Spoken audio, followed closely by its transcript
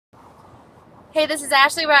Hey, this is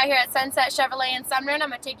Ashley. We're out here at Sunset Chevrolet in Sumner, and I'm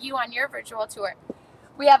going to take you on your virtual tour.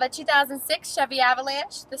 We have a 2006 Chevy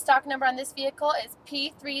Avalanche. The stock number on this vehicle is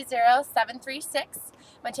P30736. I'm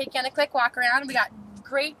going to take you on a quick walk around. We got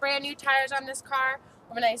great brand new tires on this car.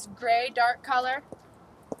 We have a nice gray, dark color.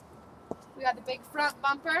 We got the big front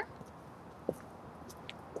bumper. You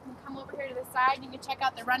can come over here to the side and you can check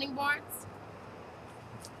out the running boards.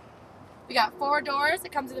 We got 4 doors.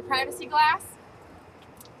 It comes with a privacy glass.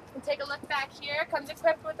 And take a look back here. It comes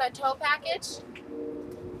equipped with a tow package.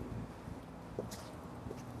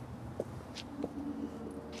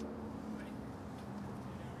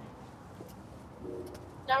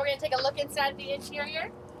 Now we're going to take a look inside the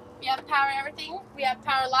interior. We have power everything. We have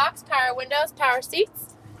power locks, power windows, power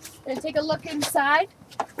seats. We're going to take a look inside.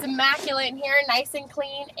 It's immaculate in here, nice and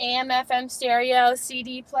clean. AM/FM stereo,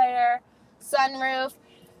 CD player, sunroof.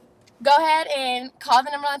 Go ahead and call the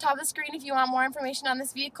number on the top of the screen if you want more information on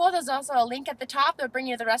this vehicle. There's also a link at the top that will bring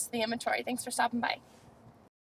you to the rest of the inventory. Thanks for stopping by.